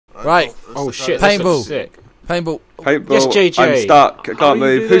Right. Oh shit. Paintball. Sick. Paintball. Yes, JJ. I'm stuck. I can't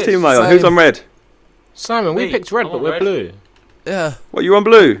move. Whose team am I on? Who's on red? Simon, we picked red, but we're blue. Yeah. What, you on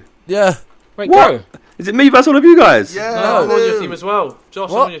blue? Yeah. Wait, What? go. Is it me versus all of you guys? Yeah, No. I'm on your team as well. Josh,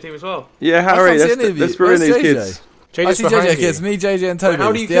 I'm on your team as well. Yeah, Harry, can't see any of you. let's ruin Where's these JJ? kids. I see JJ kids. Me, JJ, and Toby. Wait,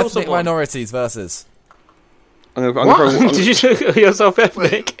 how do you the kill ethnic someone? minorities versus. I'm What? gonna Did you call yourself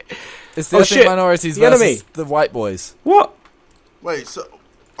ethnic? It's the Oh, ethnic shit. minorities The versus enemy. the white boys. What? Wait, so...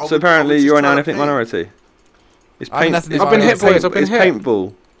 So apparently you're an ethnic minority. It's I'm an ethnic I've been hit, minority. boys. I've been It's hit.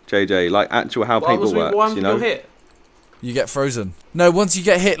 paintball, JJ. Like actual how paintball works, you know? Hit? You get frozen. No, once you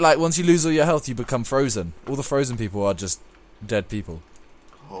get hit, like once you lose all your health, you become frozen. All the frozen people are just dead people.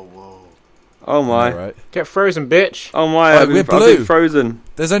 Oh, whoa. Oh my. Know, right? Get frozen, bitch. Oh my, Right, I've we're been blue. frozen.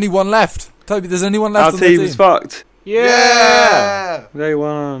 There's only one left. Toby, there's only one left Our on the team team. is fucked. Yeah. They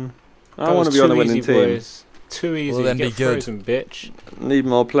won. I That want to was be on the too winning easy, team. boys. Too easy. Well, then Get be good. frozen, bitch. Need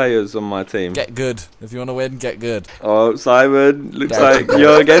more players on my team. Get good. If you want to win, get good. Oh, Simon, looks Get like good.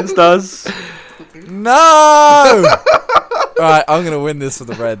 you're against us. No! Alright, I'm going to win this for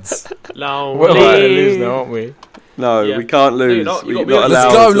the Reds. No, We're about to lose now, aren't we? No, Yeah. we can't lose. No, you We're gotta be not honest.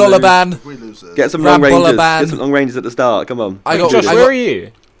 Let's allowed go, to lose. Lollaban. We lose this. Get some long Rambolla ranges. ban. Get some long ranges at the start. Come on. I got, Josh, I where got, are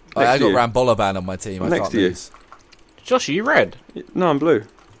you? I Next to you. got Rambolla Ban on my team. I Next can't to you. lose. Josh, are you red? No, I'm blue.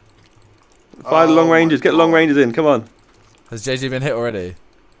 Fire the long Oh ranges. my Get the long God. ranges in. Come on. Has JJ been hit already?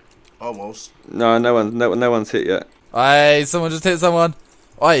 Almost. No one's hit yet. Aye, someone just hit someone.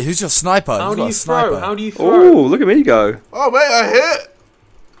 Aye, who's your sniper? How Who's do got you a sniper? throw? How do you throw? Oh, look at me go. Oh, mate, I hit.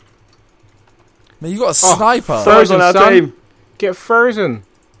 Man, you got a sniper. Third on our son. team. Get frozen.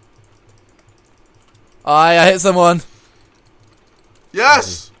 Aye, I hit someone.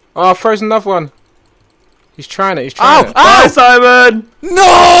 Yes. Oh, frozen another one. He's trying it. He's trying it. Bye, Simon.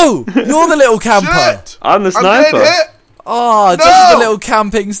 No! You're the little camper. Shit. I'm the I'm sniper. getting hit. Oh, No! just the little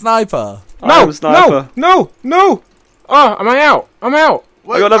camping sniper. I am a sniper. No. Oh, am I out? I'm out.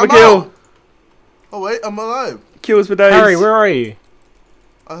 Wait, I got another I'm kill. out. Oh, wait, I'm alive. Kills for days. Harry, where are you?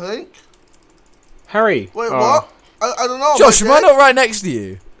 I think. Harry. Wait, Oh. what? I don't know. Josh, am I dead? not right next to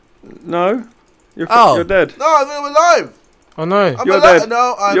you? No. Oh. You're dead. No, I think I'm alive. Oh no. I'm You're alive. dead.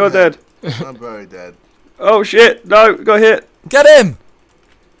 No, I'm You're dead. I'm very dead. Oh shit! No, got hit. Get him!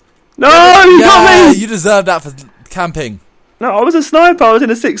 No, you got Yeah, me. you deserve that for camping. No, I was a sniper. I was in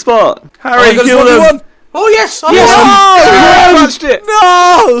a sixth spot. Harry, you got kill a him. one. Oh yes! I'm Yes! alive. I touched it.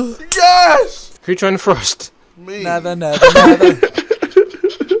 No! Yes. Who joined Frost? Me. Never.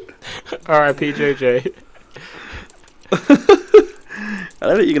 R.I.P. JJ. I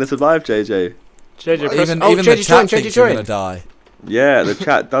don't think you're gonna survive, JJ. JJ, press. Even Oh, the JJ chat joined. thinks JJ you're gonna joined. die. Yeah, the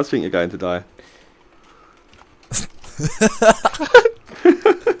chat does think you're going to die.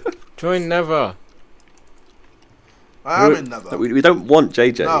 Join never. I am in Nether. We don't want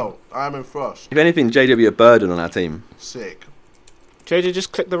JJ. No, I am in Frost. If anything, JJ would be a burden on our team. Sick. JJ,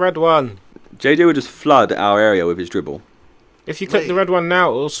 just click the red one. JJ would just flood our area with his dribble. If you click the red one now,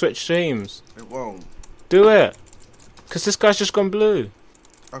 it'll switch teams. It won't. Do it. Because this guy's just gone blue.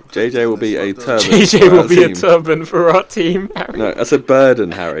 JJ will be a turban. JJ for will our be a team. turban for our team, Harry. No, that's a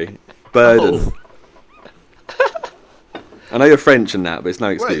burden, Harry. Burden. Oh. I know you're French and that, but it's no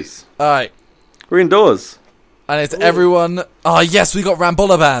excuse. Alright. We're indoors. And it's everyone. Oh, yes, we got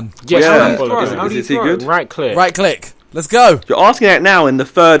Rambolla Ban. Yes, Yeah. Rambolla. How do you Is he throw? good? Right click. Right click. Let's go. You're asking it now in the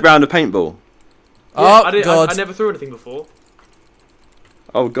third round of paintball. Oh, I God. never threw anything before.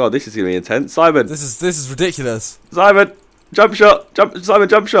 Oh god, this is gonna be intense. Simon, This is ridiculous. Simon, jump shot, Simon,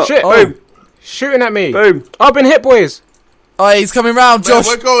 jump shot. Shit. Boom, Shooting at me. boom. I've been hit, boys. Oh, he's coming round, Man, Josh.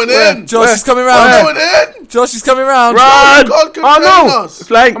 we're going Where? in. Josh is coming We're round. going in. Josh is coming round. Run! God contain Oh, no. us.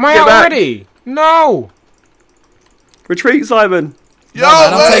 Flank, Am I get out back. already? No. Retreat, Simon. Yo, No,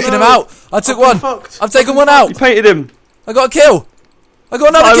 man, I'm wait. taking him out. I took one. Fucked. I'm taking one out. You painted him. I got a kill. I got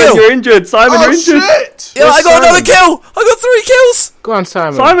another Simon, kill. you're injured. Simon, Oh you're injured. shit! Yeah, I Where's got another Simon? kill. I got 3 kills. Go on,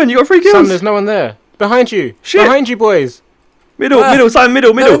 Simon. Simon, you got 3 Simon, kills. there's no one there. Behind you. Shit. Behind you, boys. Middle, Where? middle, Simon,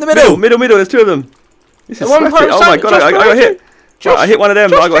 middle, in the middle. middle. There's 2 of them. This is One sweaty. pro- Oh my Simon, god, Josh, I got behind hit. Josh, Right, I hit one of them,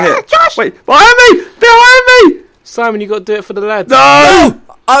 but I got hit. Josh. Wait, behind me! Behind me! Simon, you got to do it for the lads. No!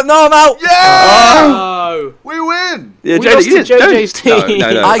 No, I'm out. Yeah! Oh. We win! Yeah, We JJ, lost you to didn't- JJ's don't- team.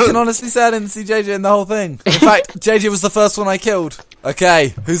 No. I can honestly say I didn't see JJ in the whole thing. In fact, JJ was the first one I killed.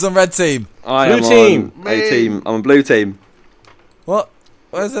 Okay, who's on red team? I Blue am team. on a team. I'm on blue team. What?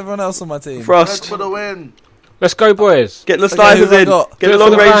 Where's everyone else on my team? Let's Frost. for the win. Let's go, boys. Get the Okay, snipers who have I in. got? Get Do the it for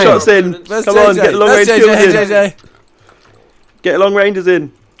long the range fine. shots in. Where's Come JJ? on, get the long Where's range kills in. JJ? Get long ranges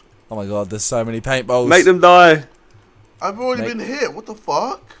in. Oh my god, there's so many paintballs. Make them die. I've already been hit. What the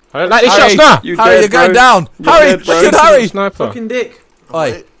fuck? I don't like these Harry, shots now. You Harry, dead, you're going bro. down. You're Harry, dead, bro. look at Harry. Sniper. Fucking dick.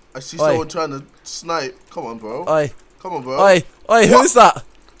 Oi, I see Oi. someone trying to snipe. Come on, bro. Oi, Come on, bro. oi, oi, who's that?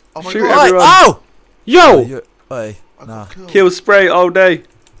 Oh my Shoot god. everyone. Ow! Yo! Oi, I nah. got killed. Kill spray all day.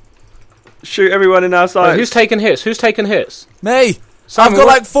 Shoot everyone in our Right, sights. who's taking hits? Who's taking hits? Me! Simon, I've got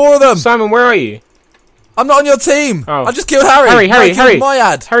where- like 4 of them! Simon, where are you? I'm not on your team! Oh. I just killed Harry! Harry, No, I Harry, killed Harry.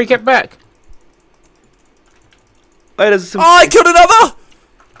 Myad! Harry, get back. Hey, there's some Oh, I killed another!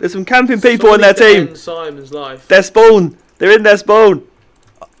 there's some camping people on their team. Simon's life. They're spawn. They're in their spawn.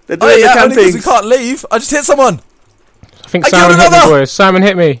 They're Oh doing yeah, the only because camping. we can't leave. I just hit someone! I think I Simon killed hit me, another! boys. Simon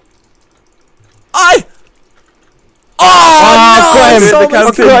hit me. I... Oh, Ah, no! got him. Someone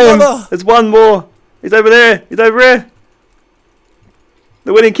Got killed him. another. There's one more. He's over there. He's over here.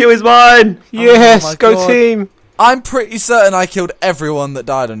 The winning kill is mine. Yes, my go God. team. I'm pretty certain I killed everyone that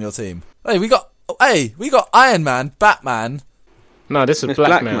died on your team. Hey, we got Iron Man, Batman. No, this is It's Black,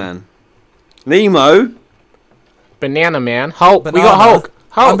 Black Man. Man. Nemo Banana Man. Hulk. We Banana. got Hulk.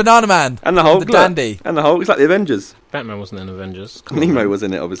 I'm Hulk. Banana Man. and the Hulk. the look. Dandy. And the Hulk. It's like the Avengers. Batman wasn't in Avengers. Come on, Nemo man. was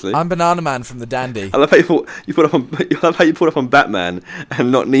in it, obviously. I'm Banana Man from the Dandy. I love how you put up on. I love how you put up on Batman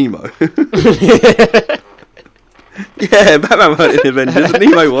and not Nemo. Yeah, Batman weren't in the Avengers. and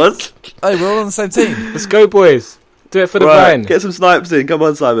Nemo was. Hey, we're all on the same team. Let's go, boys. Do it for the Right, blind. get some snipes in. Come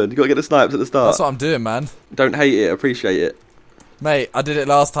on, Simon. You got to get the snipes at the start. That's what I'm doing, man. Don't hate it. Appreciate it. Mate, I did it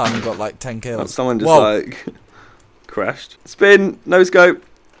last time and got like 10 kills. Someone just Whoa. like crashed. Spin. No scope.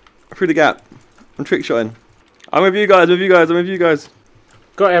 Through the gap. I'm trick shotting. I'm with you guys. I'm with you guys.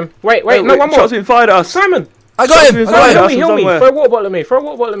 Got him. Wait, no, one more. Shots been fired at us. Simon. I got him! I Shots got been him! fired Heal from me. somewhere. Throw a water bottle at me. Throw a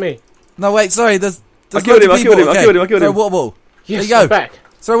water bottle at me. No, wait, sorry, there's I killed loads him, of I killed people. him, I Okay, killed him, I killed throw a him. water ball. Yes, There you go. I'm back.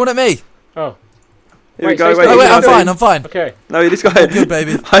 Throw one at me. Oh. Here we Wait, go. stay Wait, still. Oh, wait, you I'm go. fine, I'm fine. Okay. No, this guy. Good,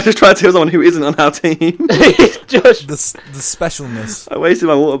 baby. I just tried to kill someone who isn't on our team. Josh. The specialness. I wasted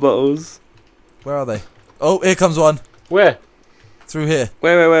my water bottles. Where are they? Oh, here comes one. Where? Through here.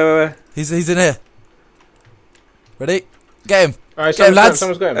 Where? He's in here. Ready? Get him. Alright, Get him, lads.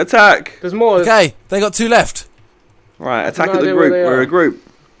 someone's got him. Attack. There's more. Okay, they got 2 left. Right, attack no at the idea where group. they We're are. a group.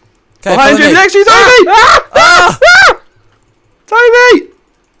 Okay, Behind follow you, me. next to you, Toby! Toby!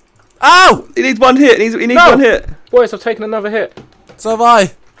 Ow! He needs one hit. He needs No. one hit. Boys, I've taken another hit. So have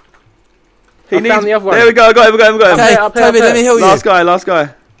I. He I found the other one. There we go. I got him. Okay, up here, Toby, up let me here. heal you. Last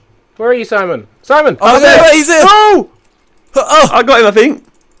guy. Where are you, Simon? Simon! Oh, there. wait, he's here. Oh! Oh, I got him, I think.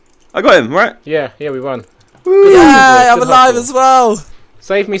 I got him, right? Yeah, we won. Woo. yeah, I'm Good alive hustle. as well.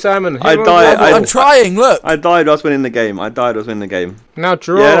 Save me, Simon. I Hit me died, with the I- ball. I'm trying, look. I died whilst winning the game. Now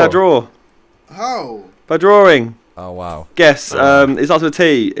draw. Yeah, now draw. How? By drawing. Oh, wow. Guess. It starts with a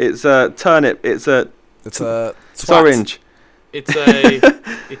T. It's a turnip. It's a. It's a... It's orange. It's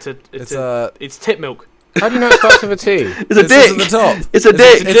a. It's tit milk. How do you know it starts with a T? It's a It says dick. at the top. It's a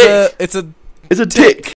dick. It's a... It's a dick.